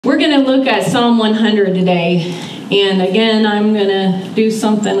We're going to look at Psalm 100 today, and again, I'm going to do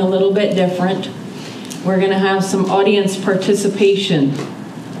something a little bit different. We're going to have some audience participation.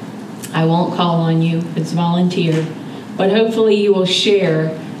 I won't call on you, it's volunteer, but hopefully you will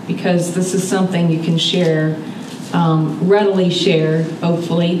share, because this is something you can share, readily share,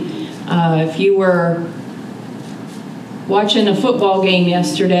 hopefully. If you were watching a football game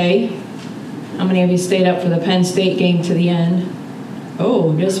yesterday, how many of you stayed up for the Penn State game to the end?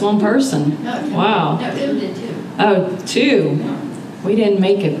 Oh, just one person. Wow. No, two did too. Oh, two. We didn't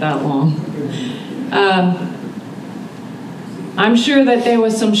make it that long. I'm sure that there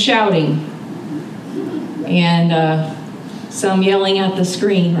was some shouting and some yelling at the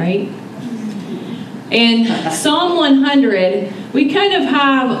screen, right? In Psalm 100, we kind of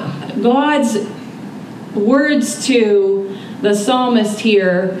have God's words to the psalmist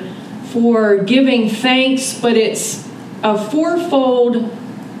here for giving thanks, but it's a fourfold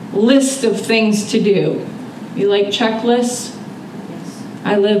list of things to do. You like checklists? Yes.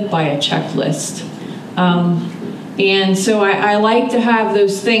 I live by a checklist. And so I like to have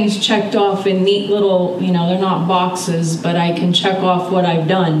those things checked off in neat little, they're not boxes, but I can check off what I've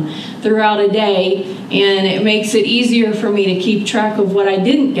done throughout a day, and it makes it easier for me to keep track of what I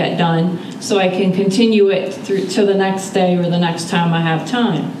didn't get done so I can continue it through to the next day or the next time I have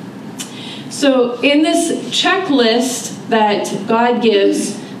time. So in this checklist that God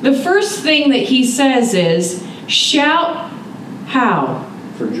gives, the first thing that he says is, shout how?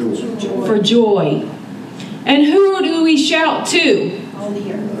 For joy. For joy. And who do we shout to? All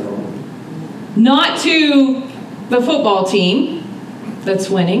the earth. Not to the football team that's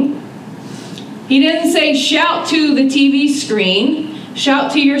winning. He didn't say shout to the TV screen,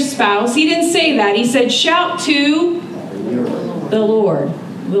 shout to your spouse. He didn't say that. He said shout to the Lord.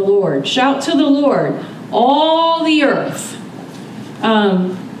 The Lord. Shout to the Lord, all the earth.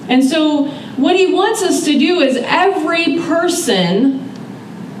 And so what he wants us to do is every person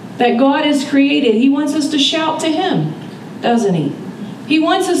that God has created, he wants us to shout to him, doesn't he? He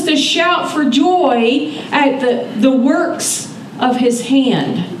wants us to shout for joy at the works of his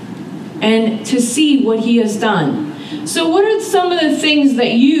hand and to see what he has done. So what are some of the things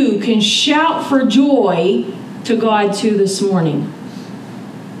that you can shout for joy to God to this morning?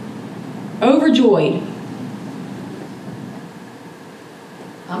 Overjoyed.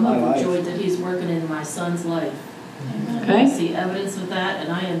 I'm overjoyed that he's working in my son's life. Okay. I see evidence of that,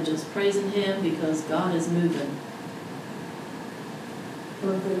 and I am just praising him because God is moving.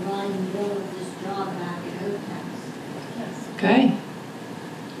 For providing Bill with this job back at Oakhurst. Yes. Okay.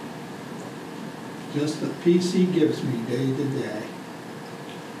 Just the peace he gives me day to day.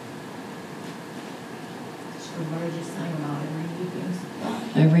 So Mary just sang about every weekend.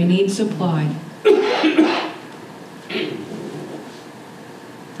 Every need supplied.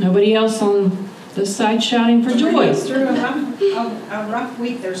 Nobody else on this side shouting for joy? Through a rough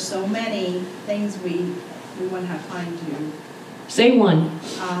week, there's so many things we wouldn't have time to. Say one.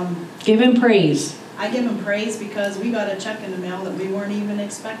 Give him praise. I give him praise because we got a check in the mail that we weren't even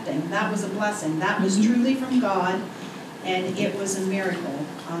expecting. That was a blessing. That was truly from God, and it was a miracle.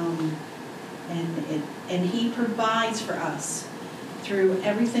 And he provides for us through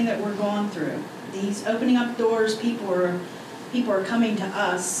everything that we're going through. These opening up doors, people are coming to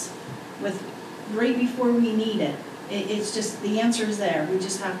us with right before we need it. It's just, the answer is there. We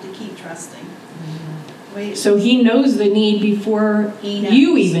just have to keep trusting. So he knows the need before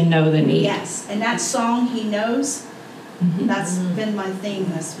you even know the need. Yes, and that song, He Knows, that's been my theme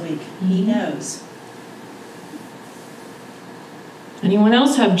this week. He knows. Anyone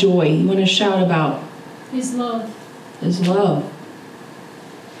else have joy you want to shout about? His love. His love.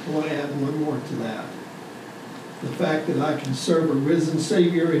 I want to add one more to that. The fact that I can serve a risen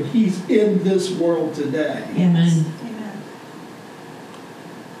Savior and he's in this world today. Amen. Amen.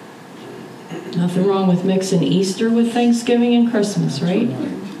 Nothing wrong with mixing Easter with Thanksgiving and Christmas, right?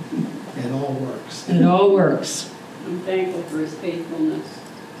 It all works. It all works. I'm thankful for his faithfulness,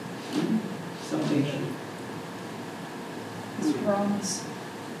 salvation. His promise.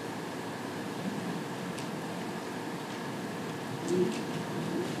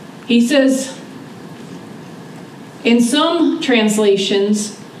 He says, in some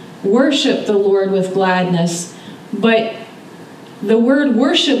translations, worship the Lord with gladness, but the word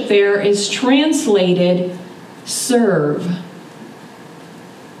worship there is translated serve.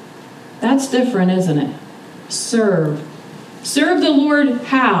 That's different, isn't it? Serve. Serve the Lord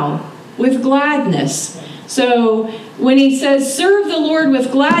how? With gladness. So when he says serve the Lord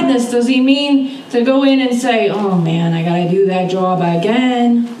with gladness, does he mean to go in and say, oh man, I got to do that job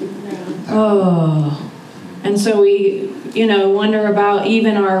again? Oh, And so we, wonder about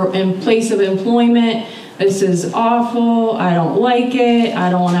even our place of employment. This is awful. I don't like it. I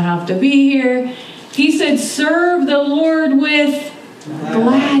don't want to have to be here. He said, serve the Lord with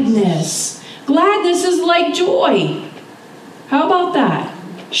gladness. Gladness is like joy. How about that?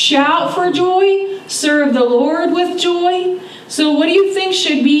 Shout for joy. Serve the Lord with joy. So what do you think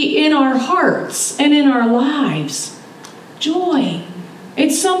should be in our hearts and in our lives? Joy.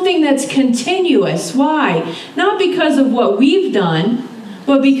 It's something that's continuous. Why? Not because of what we've done,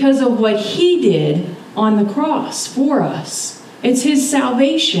 but because of what He did on the cross for us. It's His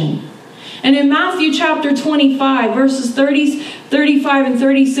salvation. And in Matthew chapter 25, verses 30, 35 and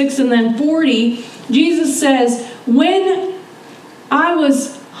 36, and then 40, Jesus says, when I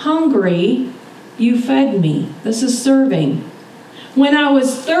was hungry, you fed me. This is serving. When I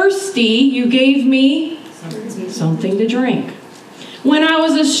was thirsty, you gave me something to drink. When I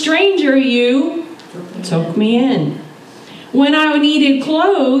was a stranger, you took me in. When I needed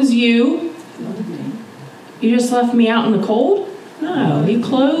clothes, you just left me out in the cold? No, you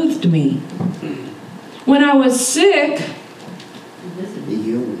clothed me. When I was sick,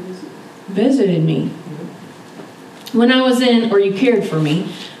 visited me. When I was in, or you cared for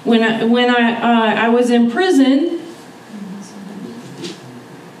me. When I was in prison,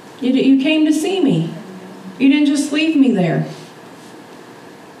 you came to see me. You didn't just leave me there.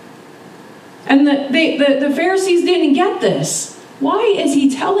 And the Pharisees didn't get this. Why is He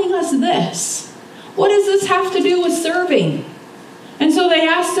telling us this? What does this have to do with serving? And so they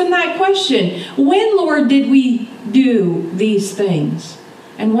asked Him that question. When, Lord, did we do these things?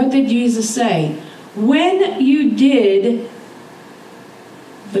 And what did Jesus say? When you did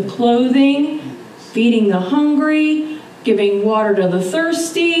the clothing, feeding the hungry, giving water to the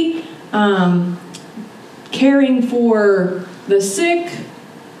thirsty, caring for the sick,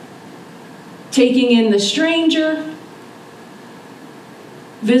 taking in the stranger,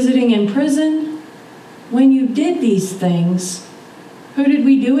 visiting in prison. When you did these things, who did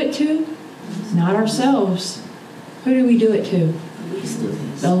we do it to? Not ourselves. Who did we do it to?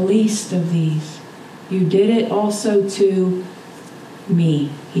 The least of these. You did it also to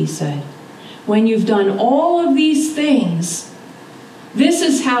me, He said. When you've done all of these things, this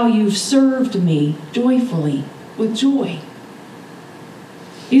is how you've served me joyfully, with joy.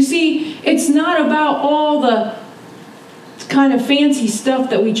 You see, it's not about all the kind of fancy stuff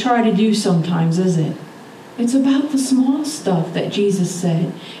that we try to do sometimes, is it? It's about the small stuff that Jesus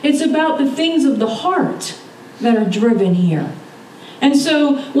said. It's about the things of the heart that are driven here. And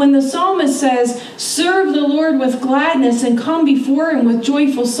so when the psalmist says, serve the Lord with gladness and come before Him with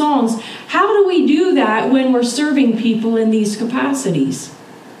joyful songs, how do we do that when we're serving people in these capacities?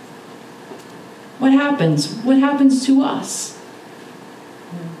 What happens? What happens to us?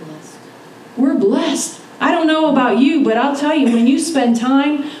 We're blessed. I don't know about you, but I'll tell you, when you spend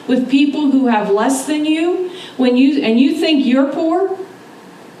time with people who have less than you, and you think you're poor,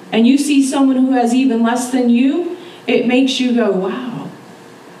 and you see someone who has even less than you, it makes you go, wow,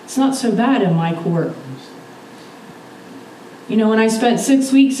 it's not so bad in my court. When I spent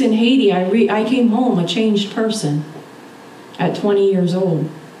 6 weeks in Haiti, I came home a changed person at 20 years old.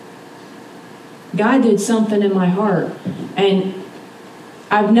 God did something in my heart, and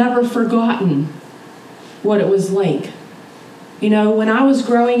I've never forgotten what it was like. When I was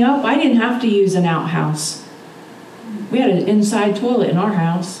growing up, I didn't have to use an outhouse. We had an inside toilet in our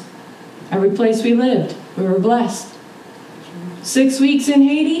house. Every place we lived, we were blessed. 6 weeks in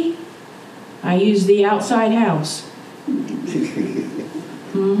Haiti, I used the outside house.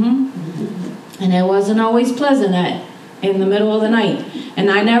 And it wasn't always pleasant in the middle of the night. And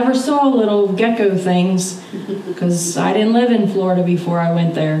I never saw little gecko things because I didn't live in Florida before I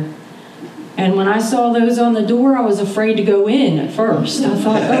went there. And when I saw those on the door, I was afraid to go in at first. I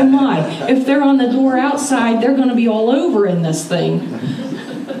thought, oh my, if they're on the door outside, they're going to be all over in this thing.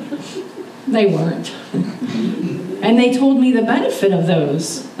 They weren't. And they told me the benefit of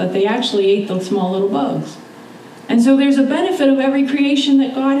those, that they actually ate the small little bugs. And so there's a benefit of every creation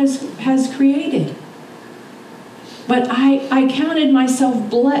that God has created. But I counted myself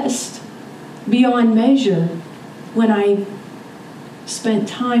blessed beyond measure when I spent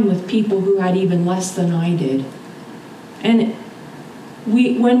time with people who had even less than I did. And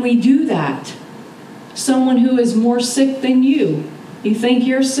when we do that, someone who is more sick than you think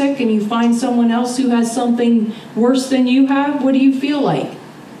you're sick and you find someone else who has something worse than you have, what do you feel like?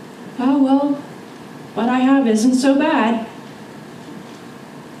 Oh, well, what I have isn't so bad.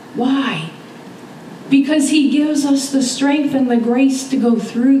 Why? Because He gives us the strength and the grace to go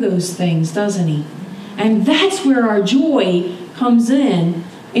through those things, doesn't He? And that's where our joy comes in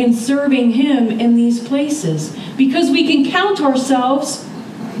in serving him in these places, because we can count ourselves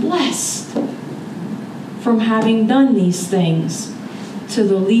blessed from having done these things to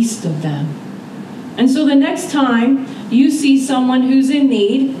the least of them. And so the next time you see someone who's in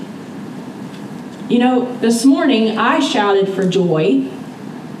need, this morning I shouted for joy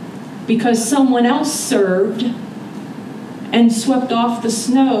because someone else served and swept off the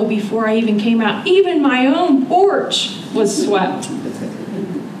snow before I even came out. Even my own porch was swept.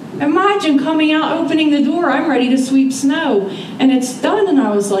 Imagine coming out, opening the door, I'm ready to sweep snow, and it's done, and I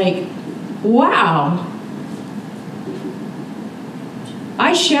was like, wow.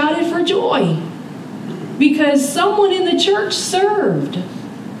 I shouted for joy because someone in the church served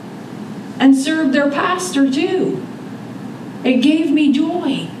and served their pastor too. It gave me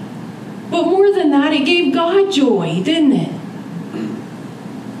joy. But more than that, it gave God joy, didn't it?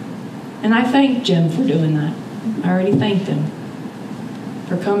 And I thanked Jim for doing that. I already thanked him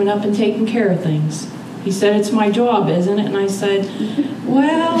for coming up and taking care of things. He said, it's my job, isn't it? And I said,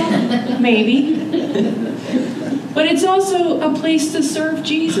 well, maybe. But it's also a place to serve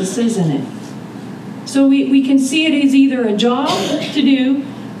Jesus, isn't it? So we can see it as either a job to do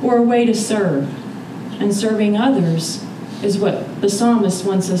or a way to serve. And serving others is what the psalmist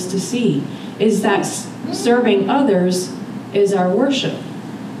wants us to see, is that serving others is our worship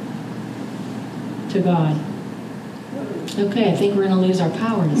to God. Okay, I think we're going to lose our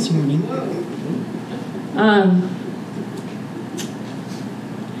power this morning.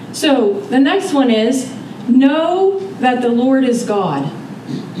 So the next one is, know that the Lord is God.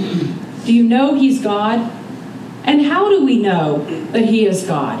 Do you know He's God? And how do we know that He is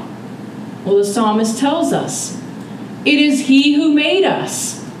God? Well, the psalmist tells us, it is He who made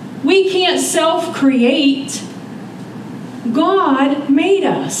us. We can't self-create. God made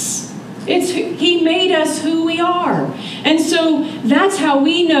us. He made us who we are. And so that's how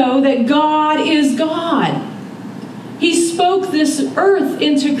we know that God is God. He spoke this earth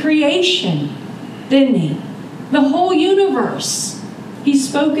into creation, didn't He? The whole universe. He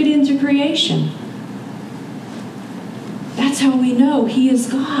spoke it into creation. That's how we know He is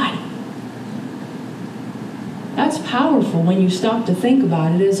God. That's powerful when you stop to think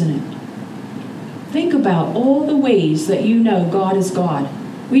about it, isn't it? Think about all the ways that you know God is God.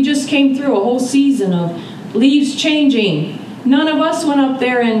 We just came through a whole season of leaves changing. None of us went up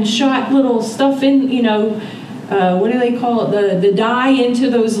there and shot little stuff in, what do they call it? The dye into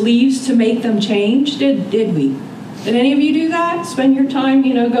those leaves to make them change. Did we? Did any of you do that? Spend your time,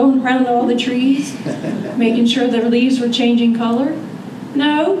 going around all the trees, making sure their leaves were changing color?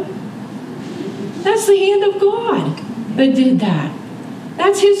 No. That's the hand of God that did that.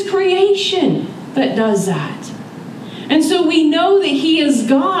 That's His creation that does that. And so we know that He is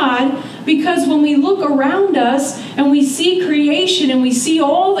God because when we look around us and we see creation and we see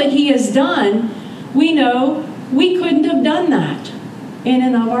all that He has done, we know we couldn't have done that in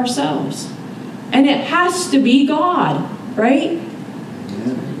and of ourselves. And it has to be God, right?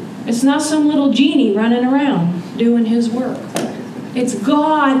 Yeah. It's not some little genie running around doing His work. It's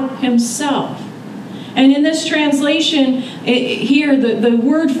God Himself. And in this translation here, the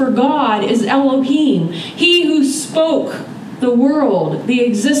word for God is Elohim. He who spoke the world, the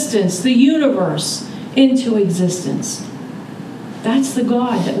existence, the universe into existence. That's the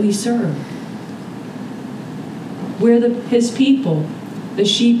God that we serve. We're His people, the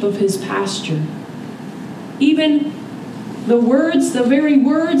sheep of His pasture. Even the very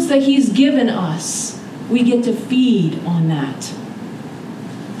words that He's given us, we get to feed on that.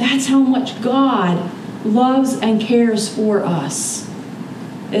 That's how much God loves and cares for us,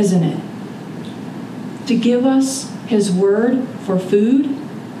 isn't it? To give us His word for food.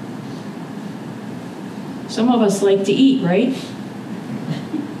 Some of us like to eat, right?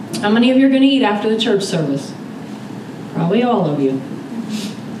 How many of you are going to eat after the church service? Probably all of you.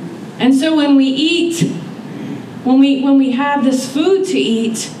 And so when we eat, when we have this food to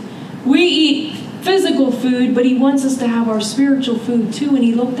eat, we eat physical food, but He wants us to have our spiritual food too, and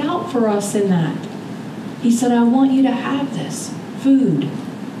He looked out for us in that. He said, I want you to have this food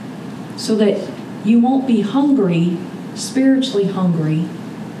so that you won't be hungry, spiritually hungry.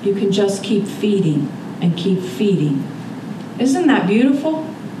 You can just keep feeding and keep feeding. Isn't that beautiful?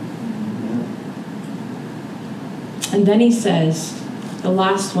 And then He says, the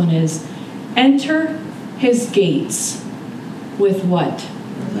last one is, enter His gates with what?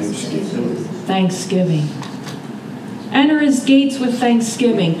 Thanksgiving. Enter His gates with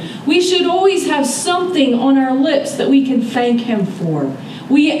thanksgiving. We should always have something on our lips that we can thank Him for.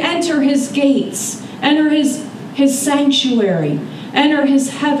 We enter His gates, enter His His sanctuary, enter His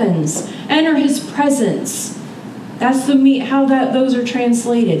heavens, enter His presence. That's how those are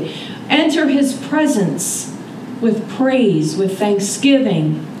translated. Enter his presence with praise, with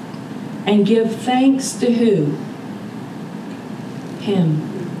thanksgiving, and give thanks to who? Him.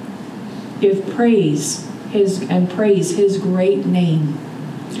 Give praise and praise his great name.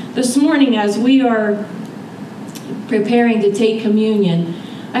 This morning, as we are preparing to take communion,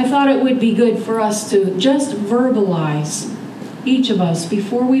 I thought it would be good for us to just verbalize, each of us,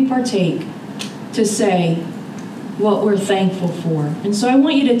 before we partake, to say what we're thankful for. And so I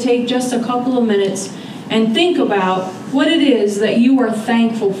want you to take just a couple of minutes and think about what it is that you are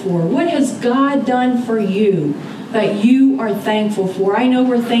thankful for. What has God done for you that you are thankful for? I know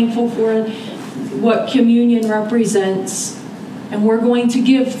we're thankful for what communion represents, and we're going to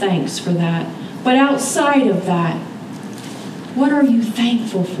give thanks for that. But outside of that, what are you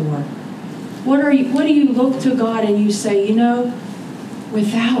thankful for? What do you look to God and you say,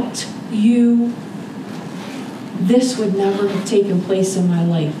 without you, this would never have taken place in my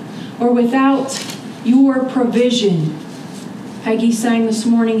life. Or without your provision. Peggy sang this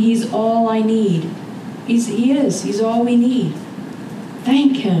morning, he's all I need. He is. He's all we need.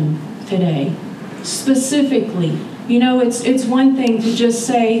 Thank him today. Specifically. It's one thing to just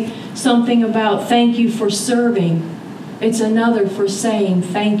say something about thank you for serving. It's another for saying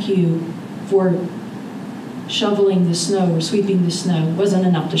thank you for shoveling the snow or sweeping the snow. It wasn't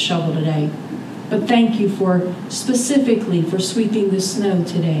enough to shovel today. But thank you specifically for sweeping the snow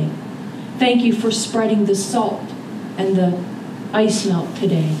today. Thank you for spreading the salt and the ice melt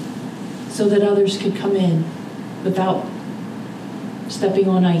today so that others could come in without stepping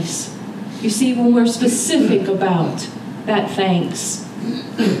on ice. You see, when we're specific about that thanks,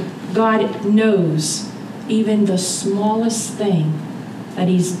 God knows even the smallest thing that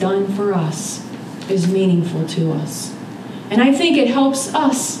he's done for us is meaningful to us. And I think it helps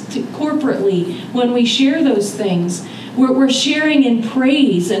us to corporately, when we share those things, we're sharing in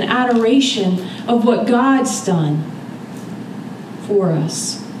praise and adoration of what God's done for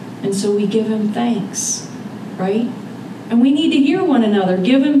us. And so we give him thanks, right? And we need to hear one another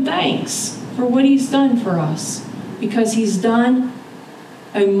give him thanks for what he's done for us, because he's done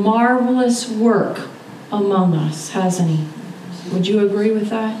a marvelous work among us, hasn't he? Would you agree with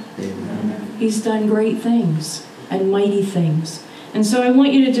that? Amen. He's done great things and mighty things. And so I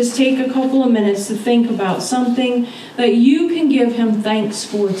want you to just take a couple of minutes to think about something that you can give him thanks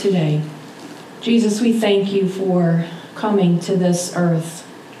for today. Jesus, we thank you for coming to this earth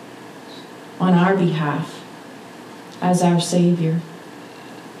on our behalf as our Savior.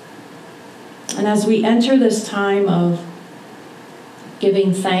 And as we enter this time of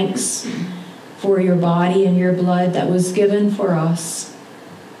giving thanks for your body and your blood that was given for us,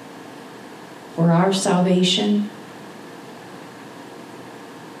 for our salvation,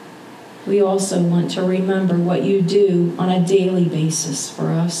 we also want to remember what you do on a daily basis for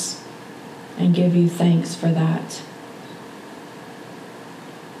us and give you thanks for that.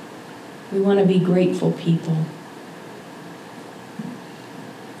 We want to be grateful people.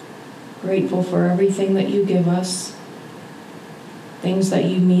 Grateful for everything that you give us, things that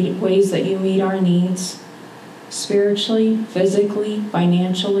you meet, ways that you meet our needs, spiritually, physically,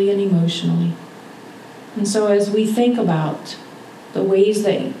 financially, and emotionally. And so as we think about the ways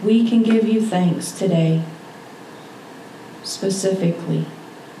that we can give you thanks today, specifically,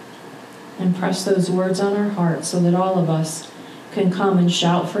 impress those words on our hearts so that all of us can come and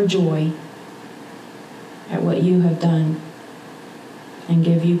shout for joy at what you have done and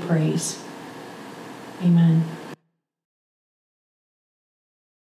give you praise. Amen.